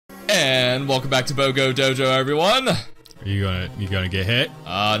And welcome back to BOGO Dojo, everyone. Are you gonna get hit?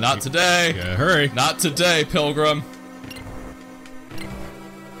 Not today. You gotta hurry. Not today, Pilgrim.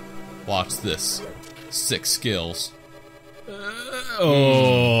 Watch this. 6 skills.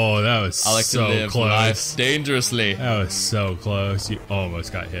 Oh, that was I like so to live close. life dangerously. That was so close. You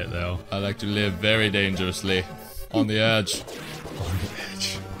almost got hit though. I like to live very dangerously. On the edge. On the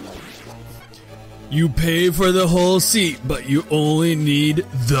edge. You pay for the whole seat, but you only need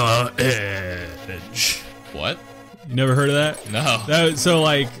the edge. What? You never heard of that? No. So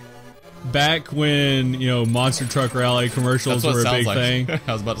like back when, you know, Monster Truck Rally commercials were a big thing.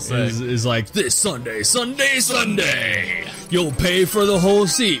 I was about to say. Is like, this Sunday, you'll pay for the whole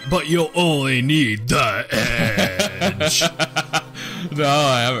seat, but you'll only need the edge. No,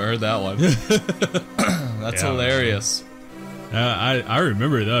 I haven't heard that one. That's hilarious. I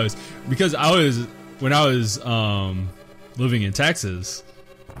remember those because when I was living in Texas,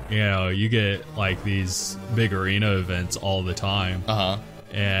 you know, you get like these big arena events all the time.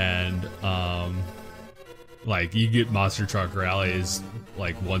 And like you get monster truck rallies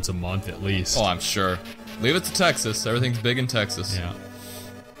like once a month at least. Oh, I'm sure. Leave it to Texas. Everything's big in Texas. Yeah.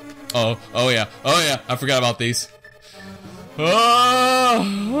 Oh yeah. I forgot about these. Come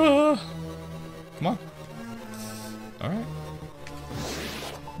on. All right.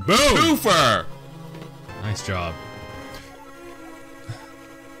 Boom! Twofer! Nice job.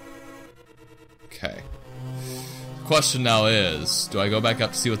 Okay. Question now is, do I go back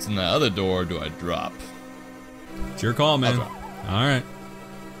up to see what's in the other door, or do I drop? It's your call, man. All right.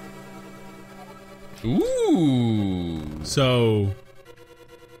 Ooh. So.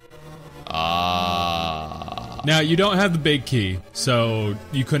 Now, you don't have the big key, so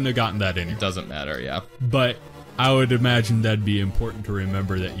you couldn't have gotten that anyway. It doesn't matter, yeah. But I would imagine that'd be important to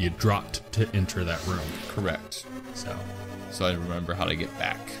remember that you dropped to enter that room. Correct. So I remember how to get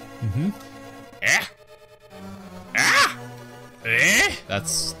back.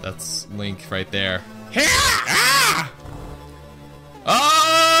 That's Link right there. Am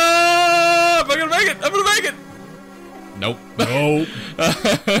I gonna make it? I'm gonna make it! Nope. Nope.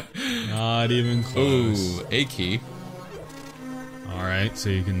 Not even close. Ooh, a key. Alright, so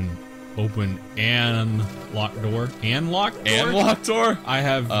you can open and lock door. And lock door? And lock door? I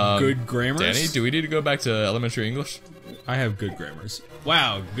have good grammars. Danny, do we need to go back to elementary English? I have good grammars.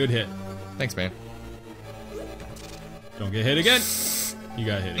 Wow, good hit. Thanks, man. Don't get hit again. You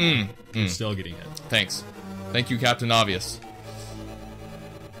got hit again. You're still getting hit. Thanks. Thank you, Captain Obvious.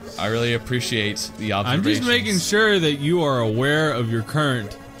 I really appreciate the observations. I'm just making sure that you are aware of your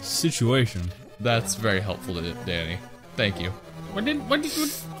current situation. That's very helpful, Danny. Thank you. What did you...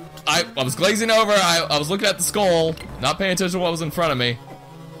 I was glazing over, I was looking at the skull, not paying attention to what was in front of me.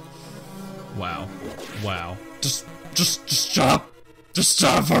 Wow. Wow. Just shut up! Just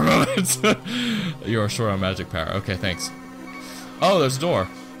shut up for a moment! You are short on magic power. Okay, thanks. Oh, there's a door.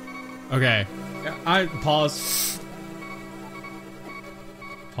 Okay. I pause.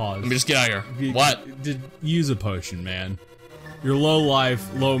 Let me just get out of here. What? Use a potion, man. You're low life,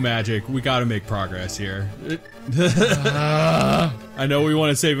 low magic. We gotta make progress here. I know we want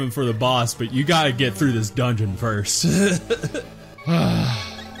to save him for the boss, but you gotta get through this dungeon first.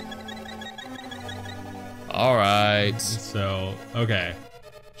 Alright. So, okay.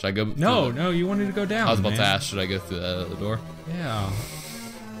 Should I go? No, you wanted to go down. I was about to ask, should I go through the door? Yeah.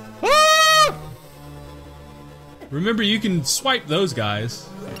 Remember, you can swipe those guys.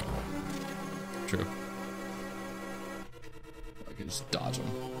 True. I can just dodge them.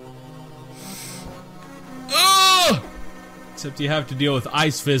 Except you have to deal with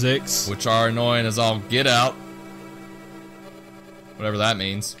ice physics, which are annoying as all get out. Whatever that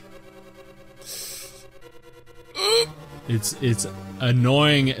means. It's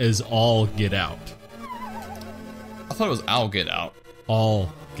annoying as all get out. I thought it was I'll get out.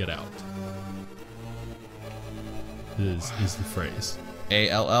 All get out. Is the phrase.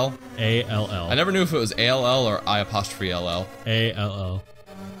 A-L-L? A-L-L. I never knew if it was A-L-L or I''L-L. A-L-L.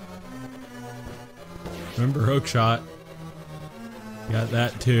 Remember hookshot? Got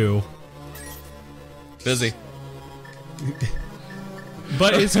that too. Busy.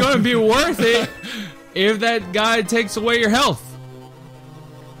 But it's gonna be worth it if that guy takes away your health.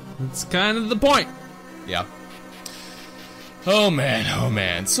 That's kind of the point. Yeah. Oh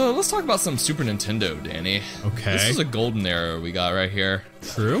man. So let's talk about some Super Nintendo, Danny. Okay. This is a golden era we got right here.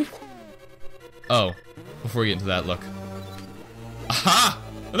 True. Oh, before we get into that, look. Aha!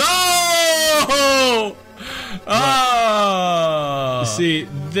 No! Ah! See,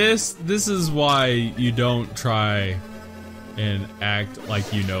 this is why you don't try and act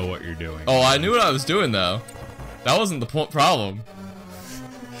like you know what you're doing. Oh, I knew what I was doing though. That wasn't the problem.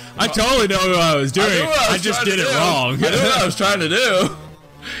 I totally know what I was doing. I just did it wrong. I knew what I was trying to do.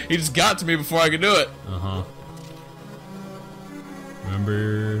 He just got to me before I could do it.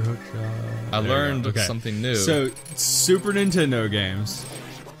 Remember hookshot? I learned something new. So, Super Nintendo games.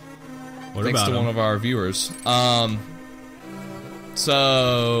 What Thanks about to them? one of our viewers.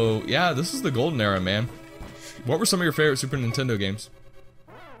 So, yeah, this is the golden era, man. What were some of your favorite Super Nintendo games?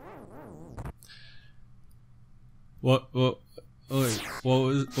 What was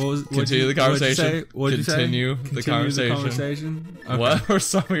Continue the conversation. What'd you say? Continue the conversation. Okay. What were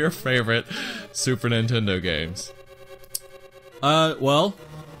some of your favorite Super Nintendo games? Well,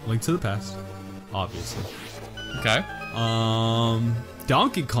 Link to the Past, obviously. Okay.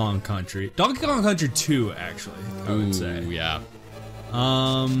 Donkey Kong Country. Donkey Kong Country 2, actually, I would say. Yeah.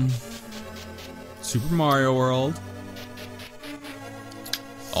 Super Mario World.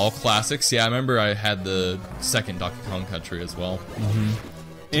 All classics. Yeah, I remember I had the second Donkey Kong Country as well.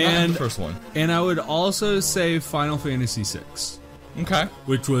 And the first one. And I would also say Final Fantasy 6. Okay.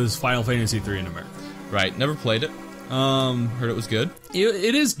 Which was Final Fantasy 3 in America. Right. Never played it. Heard it was good.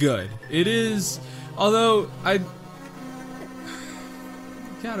 It is good. It is, although I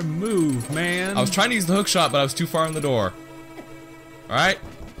gotta move, man. I was trying to use the hook shot, but I was too far in the door. Alright.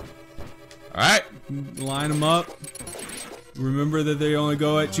 Alright. Line them up. Remember that they only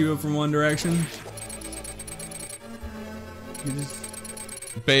go at you from one direction.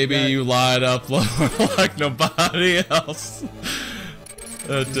 Baby, you light up like nobody else.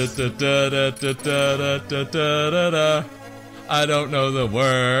 I don't know the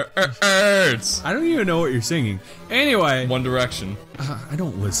words. I don't even know what you're singing. Anyway. One Direction. I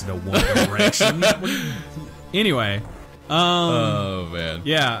don't listen to One Direction. Anyway. Oh, man.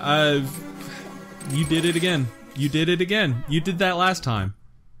 Yeah, you did it again. You did it again. You did that last time.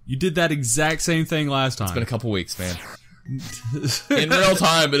 You did that exact same thing last time. It's been a couple weeks, man. In real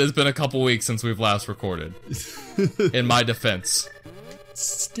time, it has been a couple weeks since we've last recorded. In my defense.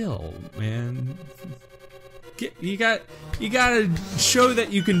 Still, man. You gotta show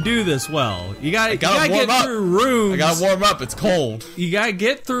that you can do this well. You gotta get through rooms. I gotta warm up, it's cold. You gotta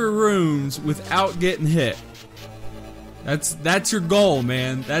get through rooms without getting hit. That's your goal,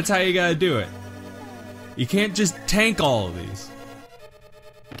 man. That's how you gotta do it. You can't just tank all of these.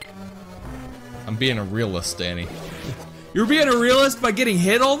 I'm being a realist, Danny. You're being a realist by getting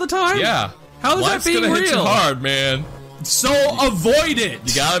hit all the time? Yeah. How is that being real? Hit you hard, man. So avoid it.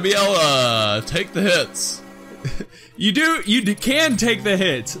 You gotta be able to take the hits. You can take the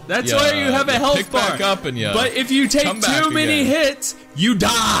hits. That's why you have a health pick bar. Back up and but if you take too many hits, you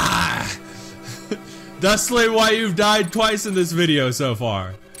die. Thusly why you've died twice in this video so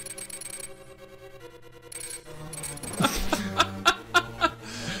far.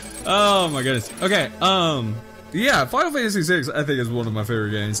 Oh my goodness. Okay, yeah, Final Fantasy VI I think is one of my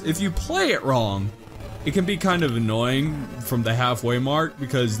favorite games. If you play it wrong, it can be kind of annoying from the halfway mark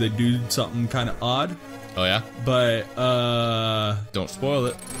because they do something kind of odd. Oh yeah? But, don't spoil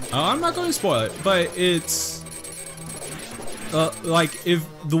it. I'm not going to spoil it, but it's... like, if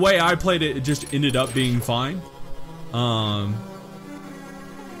the way I played it, it just ended up being fine.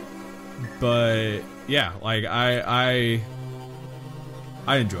 But, yeah, like, I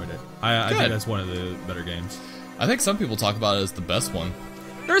enjoyed it. I think that's one of the better games. I think some people talk about it as the best one.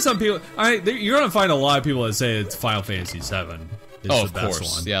 There are some people... you're going to find a lot of people that say it's Final Fantasy VII. Oh, of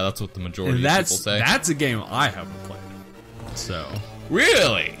course. One. Yeah, that's what the majority of people say. That's a game I haven't played. So...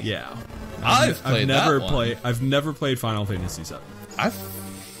 Really? Yeah. I've never played Final Fantasy VII. I'm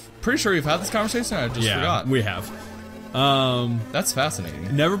pretty sure we've had this conversation. I just forgot. We have. That's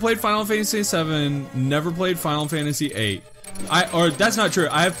fascinating. Never played Final Fantasy VII. Never played Final Fantasy VIII. Or that's not true.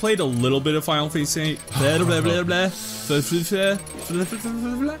 I have played a little bit of Final Fantasy.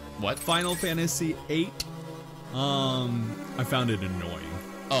 What? Final Fantasy VIII. I found it annoying.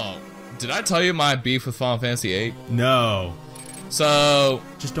 Oh, did I tell you my beef with Final Fantasy VIII? No. So...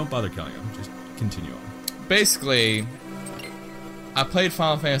 just don't bother killing him. Just continue on. Basically, I played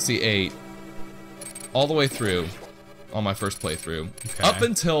Final Fantasy VIII all the way through on my first playthrough, up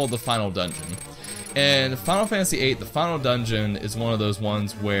until the final dungeon. And Final Fantasy VIII, the final dungeon is one of those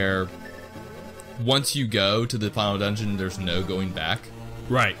ones where once you go to the final dungeon, there's no going back.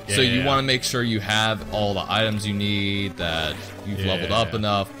 Right. So you want to make sure you have all the items you need, that you've leveled up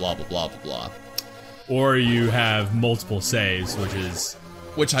enough, blah, blah, blah, blah, blah. Or you have multiple saves,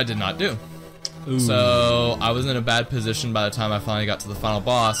 which I did not do. Ooh. So I was in a bad position by the time I finally got to the final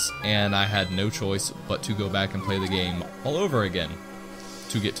boss, and I had no choice but to go back and play the game all over again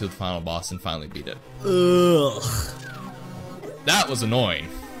to get to the final boss and finally beat it. Ugh. That was annoying.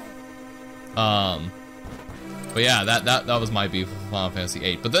 But yeah, that was my beef with Final Fantasy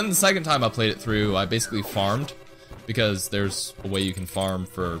VIII. But then the second time I played it through, I basically farmed, because there's a way you can farm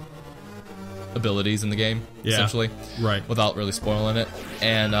for abilities in the game, essentially. Right. Without really spoiling it.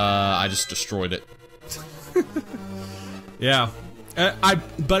 And I just destroyed it. Yeah.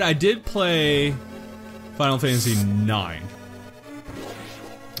 But I did play Final Fantasy IX.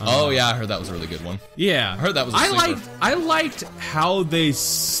 Oh yeah, I heard that was a really good one. Yeah. I heard that was a sleeper. I liked how they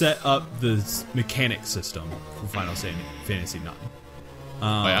set up the mechanic system for Final Fantasy IX.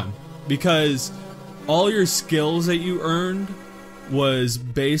 Oh yeah? Because all your skills that you earned was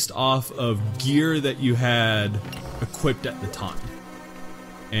based off of gear that you had equipped at the time.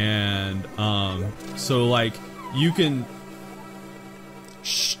 And so like you can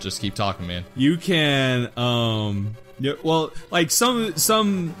Shh, just keep talking, man. You can yeah, well, like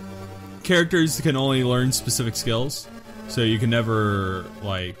some characters can only learn specific skills, so you can never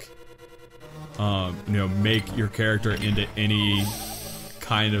like you know, make your character into any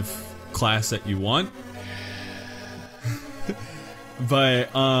kind of class that you want.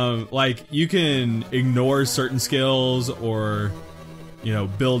 But like you can ignore certain skills or, you know,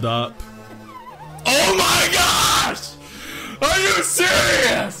 build up. Oh my gosh! Are you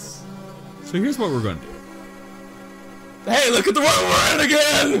serious? So here's what we're going to do. Hey, look at the room we're in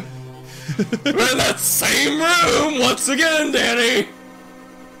again! We're in that same room once again, Danny!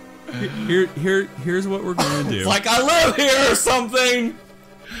 Here's what we're going to do. It's like I live here or something!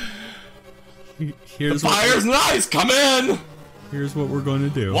 Here's the fire's nice, come in! Here's what we're going to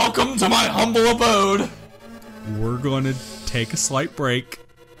do. Welcome to my humble abode! We're going to take a slight break,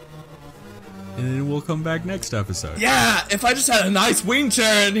 and then we'll come back next episode. Yeah, if I just had a nice wing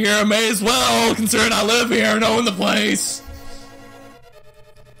chair in here, I may as well, considering I live here and own the place.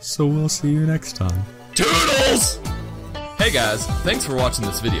 So we'll see you next time. Toodles! Hey guys, thanks for watching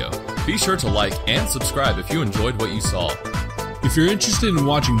this video. Be sure to like and subscribe if you enjoyed what you saw. If you're interested in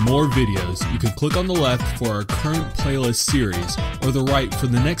watching more videos, you can click on the left for our current playlist series, or the right for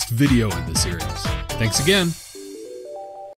the next video in the series. Thanks again!